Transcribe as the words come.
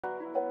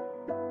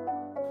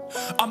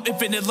I'm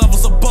infinite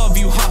levels above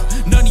you,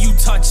 huh? None of you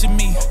touching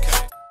me.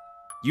 Okay.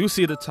 You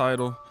see the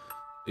title.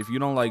 If you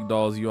don't like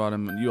dolls, you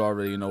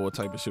already know what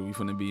type of shit we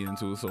finna be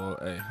into. So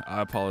hey,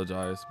 I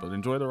apologize, but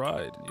enjoy the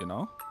ride, you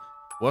know?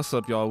 What's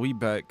up, y'all? We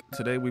back.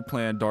 Today we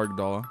playing Dark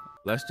Doll.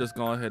 Let's just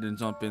go ahead and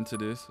jump into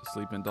this.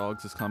 Sleeping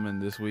Dogs is coming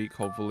this week,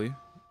 hopefully.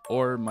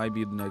 Or it might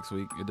be the next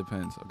week. It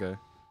depends, okay?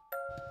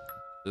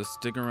 Just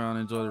stick around,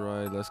 enjoy the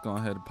ride. Let's go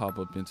ahead and pop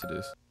up into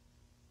this.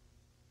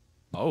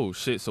 Oh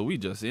shit, so we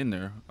just in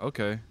there.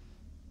 Okay.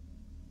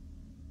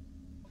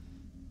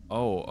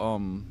 Oh,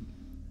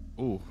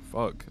 ooh,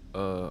 fuck.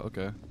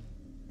 Okay.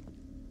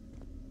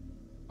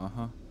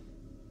 Uh-huh.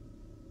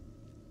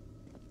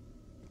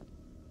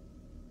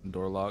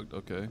 Door locked,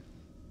 okay.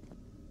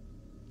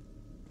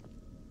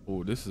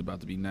 Oh, this is about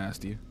to be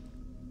nasty.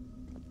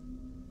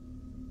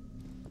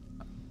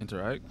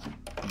 Interact.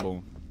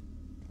 Boom.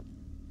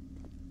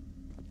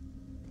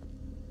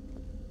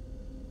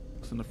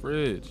 What's in the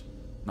fridge?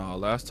 Nah,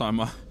 last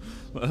time I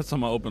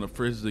opened a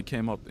fridge, it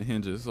came off the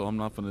hinges, so I'm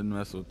not gonna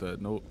mess with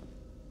that. Nope.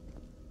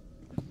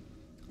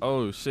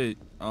 Oh shit.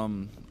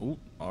 Ooh,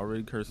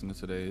 already cursing it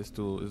today. It's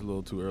a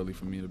little too early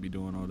for me to be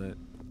doing all that.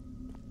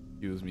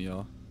 Excuse me,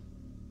 y'all.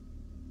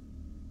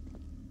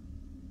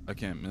 I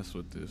can't mess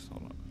with this.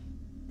 Hold on.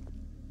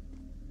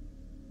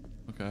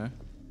 Okay.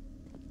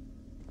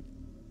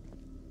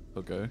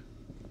 Okay.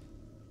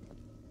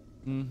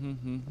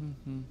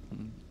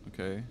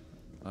 Okay.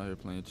 Out here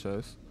playing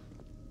chess.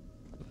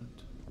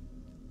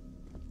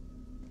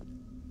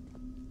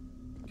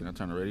 Can I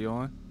turn the radio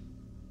on?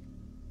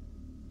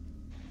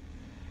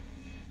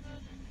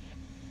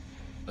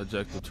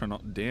 Ejector, turn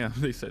on. Damn,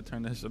 they said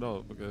turn that shit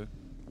off. Okay.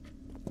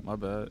 My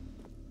bad.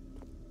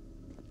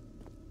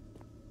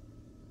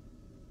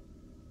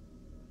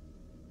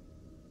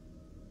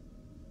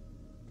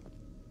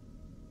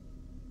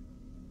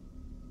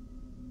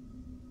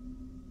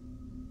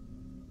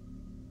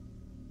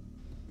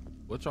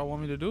 What y'all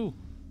want me to do?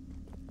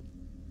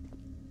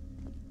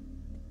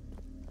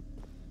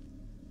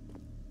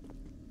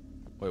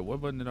 Wait,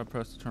 what button did I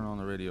press to turn on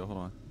the radio? Hold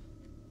on.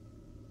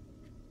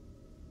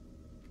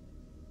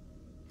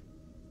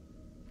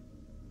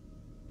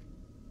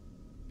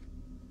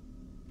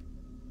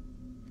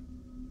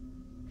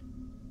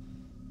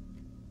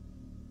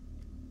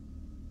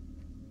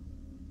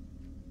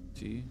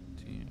 T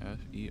F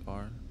E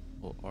R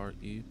O R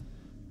E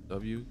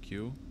W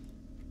Q.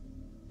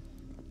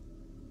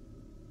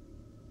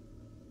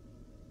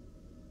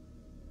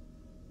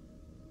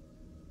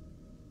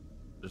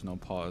 There's no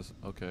pause.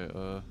 Okay,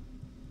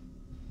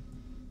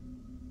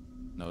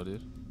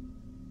 noted.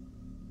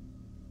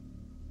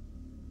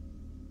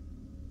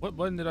 What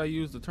button did I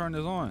use to turn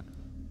this on?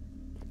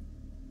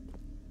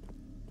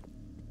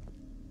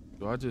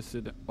 Do I just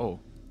sit down? Oh.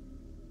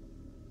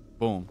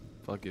 Boom.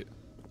 Fuck it.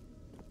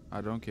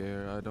 I don't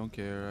care. I don't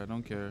care. I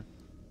don't care.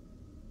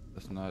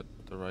 That's not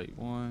the right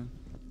one.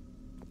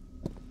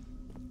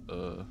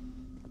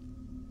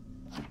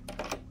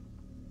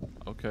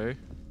 Okay.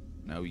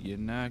 Now we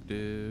getting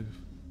active.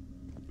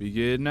 We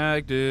getting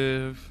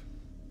active.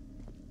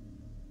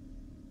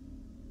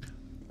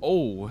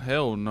 Oh,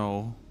 hell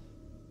no.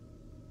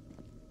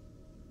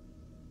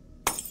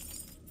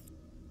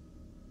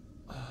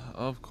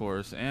 Of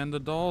course. And the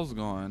doll's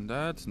gone.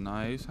 That's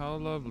nice. How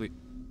lovely.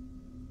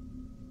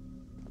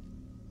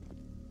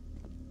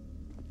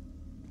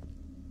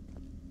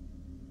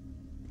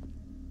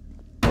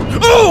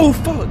 Oh,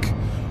 fuck.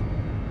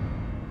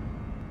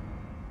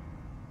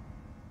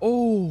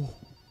 Oh.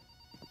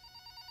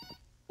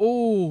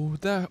 Oh,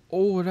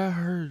 that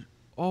hurt.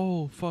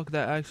 Oh, fuck,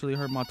 that actually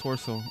hurt my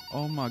torso.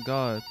 Oh my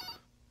god.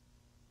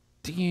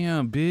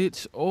 Damn,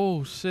 bitch.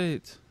 Oh,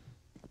 shit.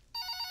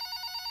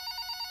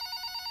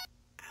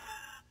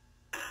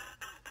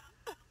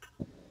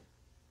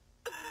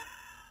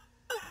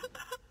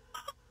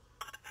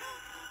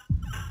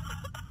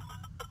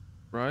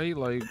 Right?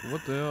 Like,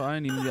 what the hell? I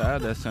ain't even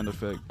add that sound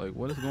effect. Like,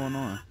 what is going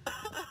on?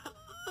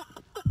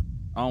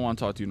 I don't want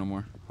to talk to you no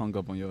more. Hung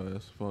up on your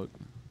ass. Fuck.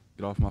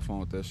 Get off my phone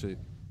with that shit.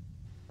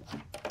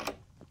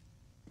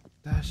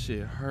 That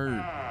shit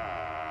hurt.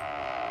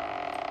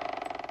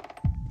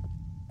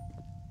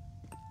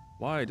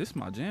 Why? This is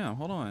my jam.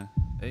 Hold on.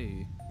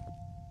 Hey.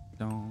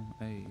 Don't.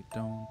 Hey.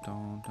 Don't.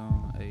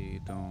 Hey.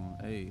 Don't.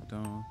 Hey.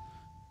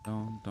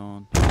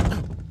 Don't.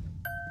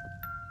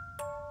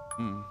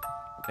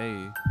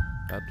 Hey.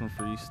 Bathroom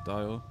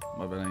freestyle.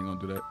 My bad. I ain't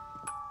gonna do that.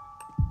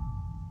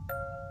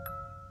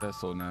 That's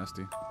so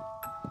nasty.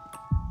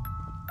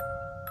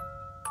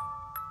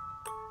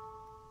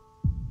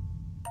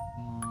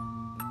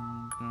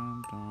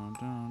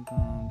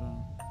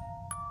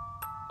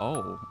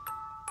 Oh.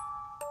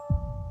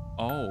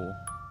 Oh.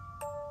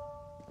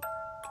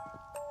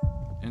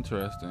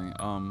 Interesting.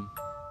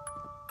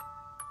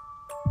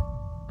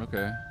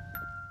 Okay.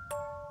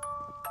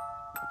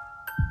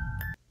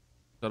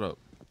 Shut up.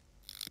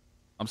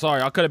 I'm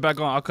sorry. I'll cut it back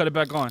on. I'll cut it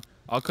back on.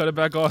 I'll cut it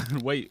back on.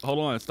 Wait. Hold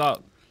on.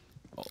 Stop.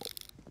 Oh.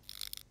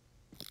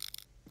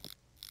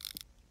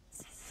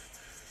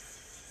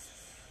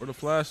 Where'd the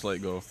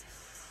flashlight go?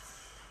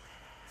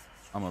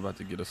 I'm about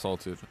to get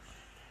assaulted.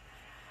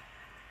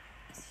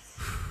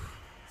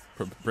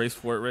 Brace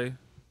for it, Ray.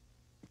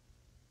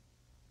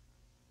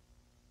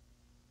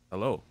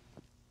 Hello.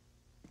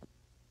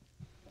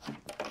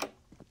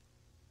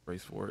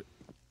 Brace for it.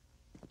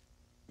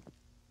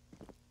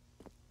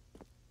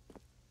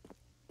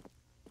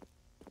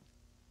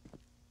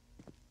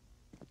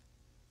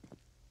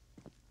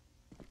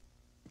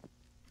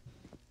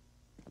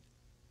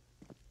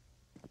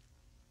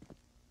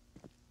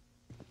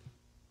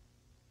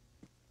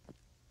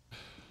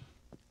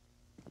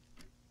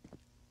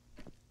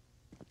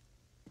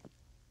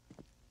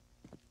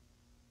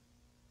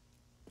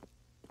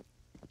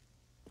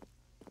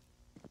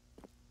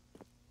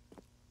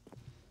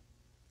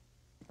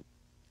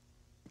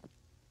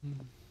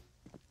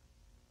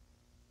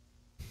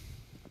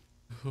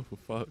 Oh,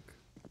 fuck.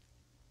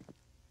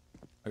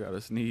 I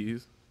gotta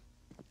sneeze.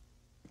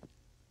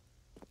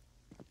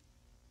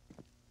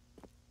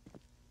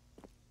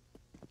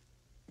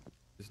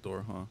 This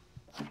door, huh?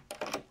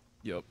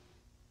 Yep.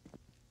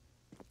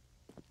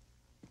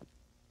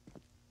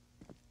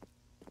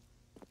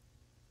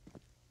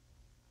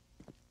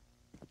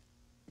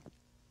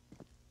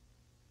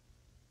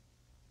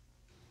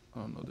 I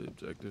don't know the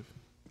objective.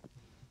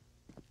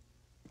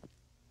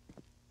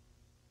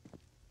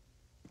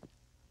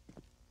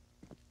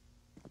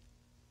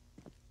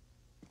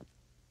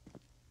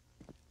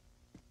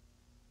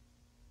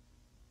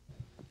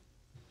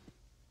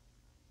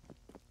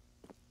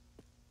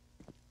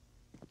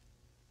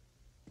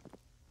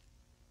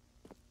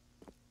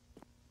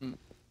 Mm.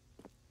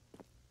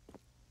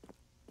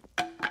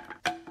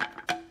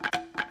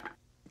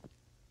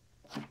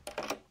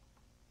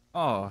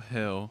 Oh,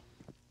 hell.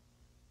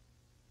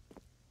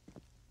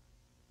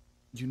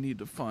 You need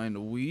to find a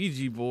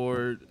Ouija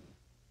board.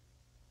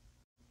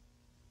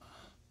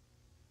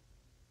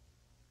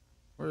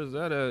 Where is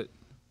that at?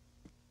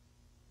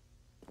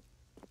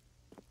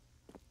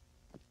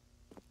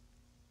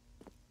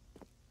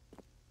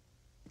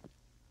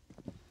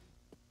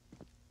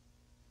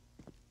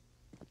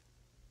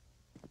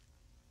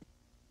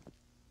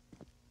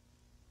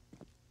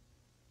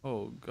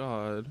 Oh,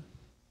 God.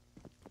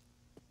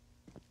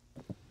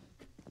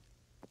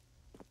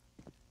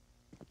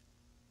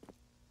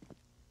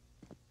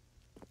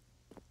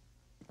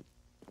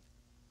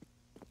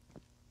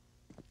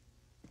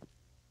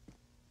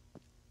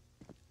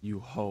 You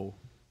hoe.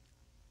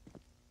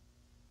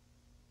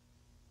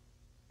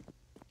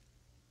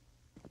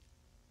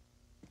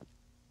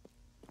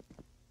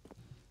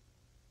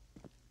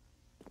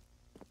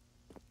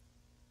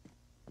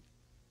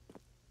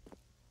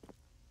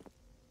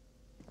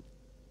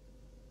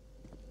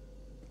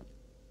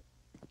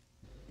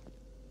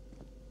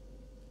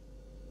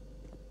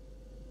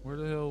 Where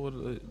the hell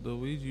would the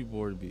Ouija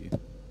board be?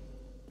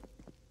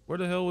 Where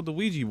the hell would the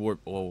Ouija board?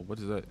 Oh, what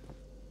is that?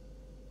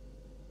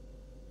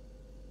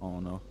 Oh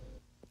no.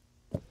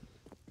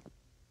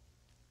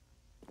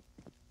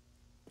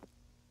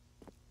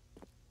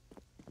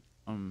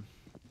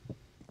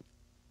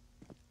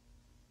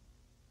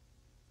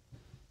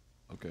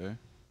 Okay.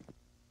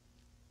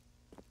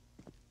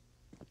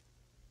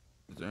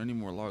 Is there any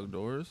more locked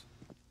doors?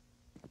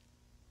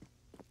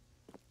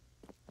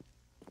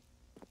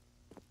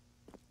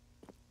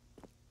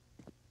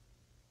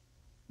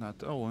 Not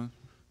that one.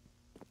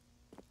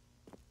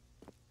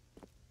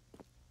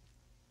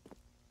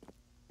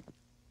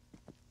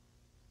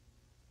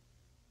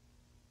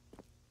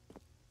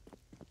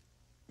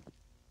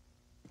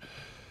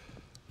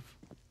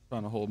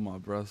 Trying to hold my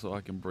breath so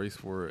I can brace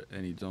for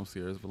any jump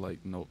scares, but like,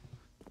 nope.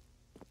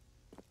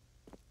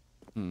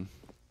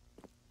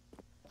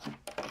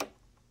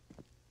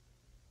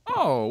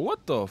 Oh,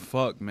 what the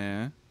fuck,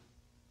 man?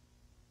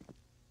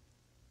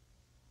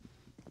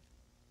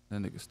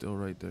 That nigga's still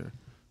right there.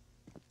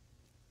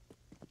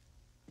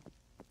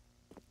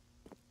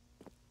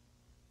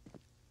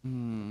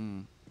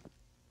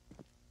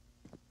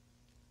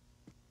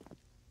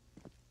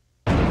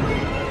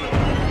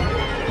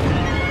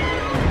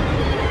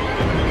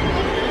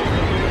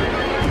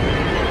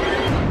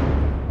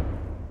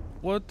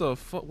 What the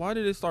fuck? Why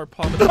did it start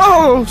popping?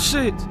 Oh,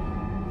 shit!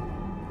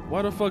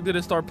 Why the fuck did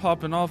it start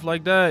popping off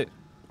like that?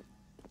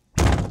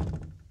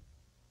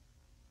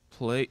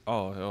 Play.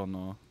 Oh, hell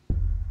no.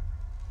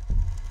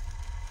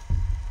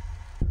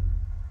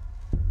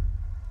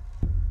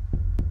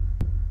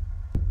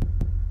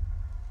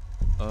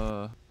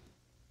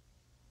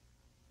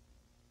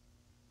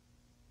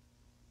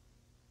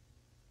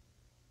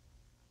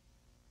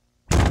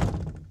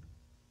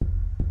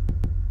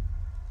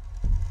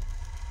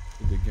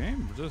 Did the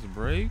game just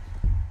break?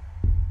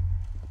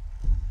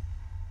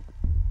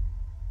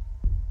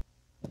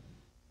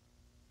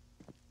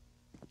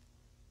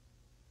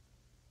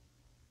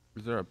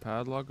 Is there a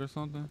padlock or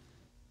something?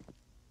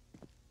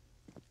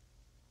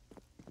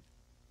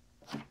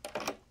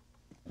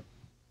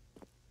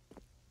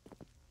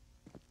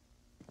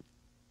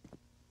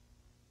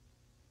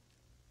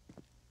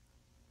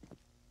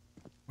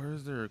 Where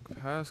is there a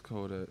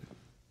passcode at?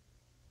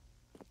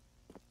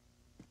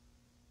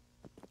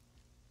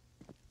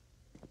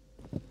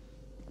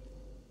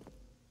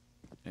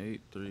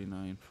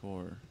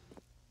 8394.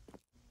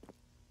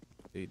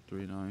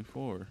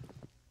 8394.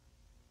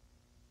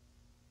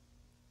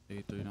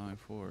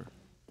 8394.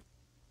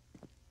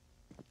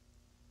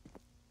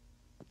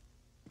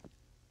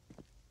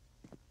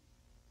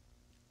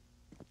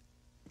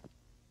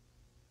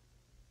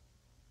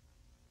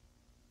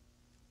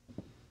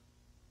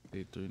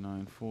 Eight three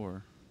nine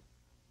four.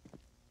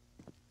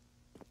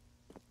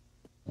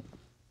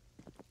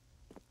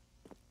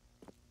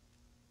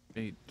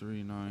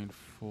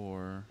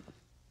 8394.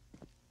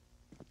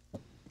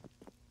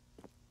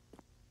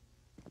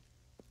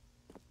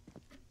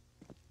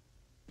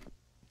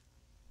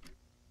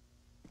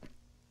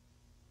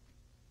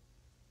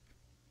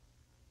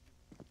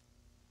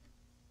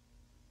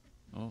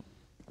 Oh,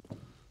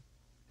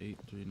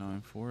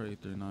 8394.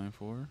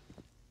 8394.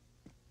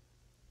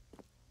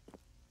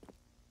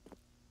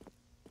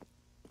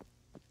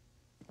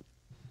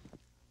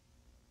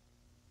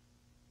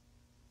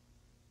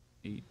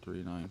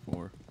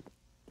 8394.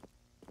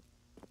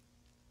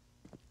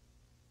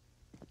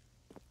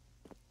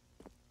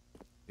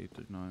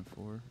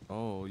 8394.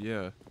 Oh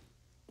yeah.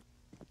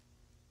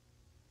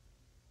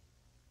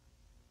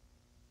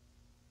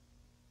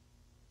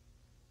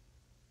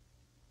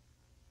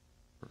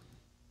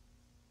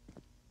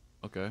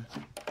 Okay.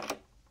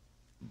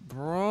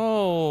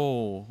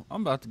 Bro,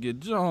 I'm about to get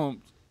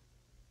jumped.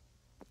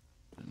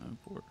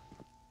 394.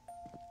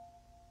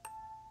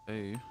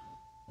 Hey.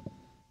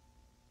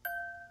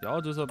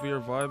 Y'all just up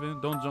here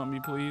vibing. Don't jump me,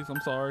 please.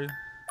 I'm sorry.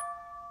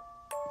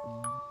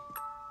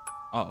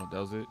 Oh, that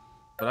was it.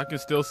 But I can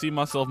still see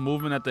myself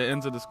moving at the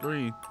ends of the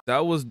screen.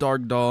 That was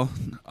Dark Doll.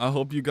 I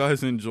hope you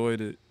guys enjoyed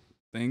it.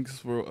 Thanks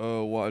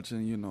for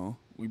watching. You know,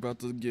 we about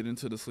to get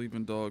into the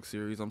Sleeping Dog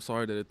series. I'm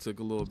sorry that it took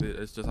a little bit.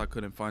 It's just I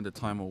couldn't find the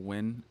time of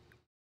when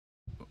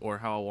or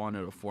how I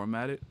wanted to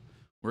format it.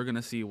 We're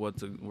gonna see how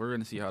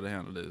to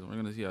handle this. We're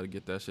gonna see how to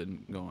get that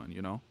shit going,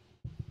 you know.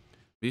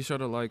 Be sure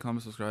to like,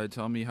 comment, subscribe.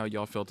 Tell me how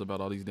y'all felt about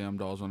all these damn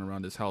dolls running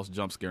around this house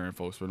jump scaring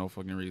folks for no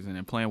fucking reason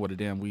and playing with a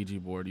damn Ouija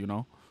board, you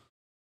know.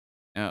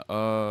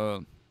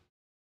 And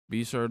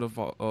be sure to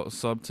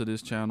sub to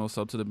this channel,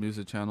 sub to the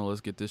music channel.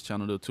 Let's get this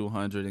channel to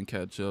 200 and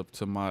catch up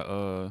to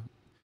my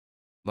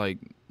like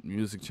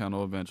music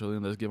channel eventually,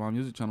 and let's get my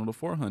music channel to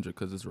 400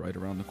 because it's right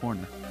around the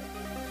corner.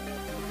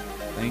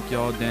 Thank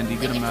y'all. Dandy,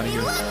 get him out of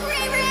here.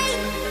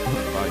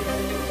 Bye.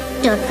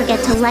 Don't forget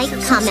to like,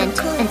 comment,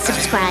 and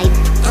subscribe.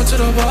 Down to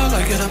the wall,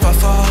 I get up, I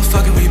fall,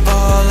 fuck it, we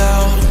ball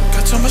out.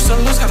 Got too much to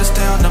lose, gotta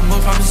stay on the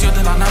move. Promise you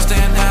that I'm not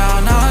staying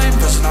down. I'm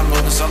pushing, I'm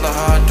moving so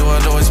hard. Do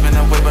it always been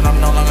away, but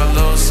I'm no longer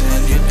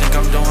losing. You think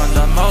I'm doing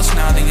the most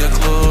now, then you're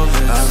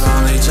clueless. I've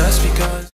only just because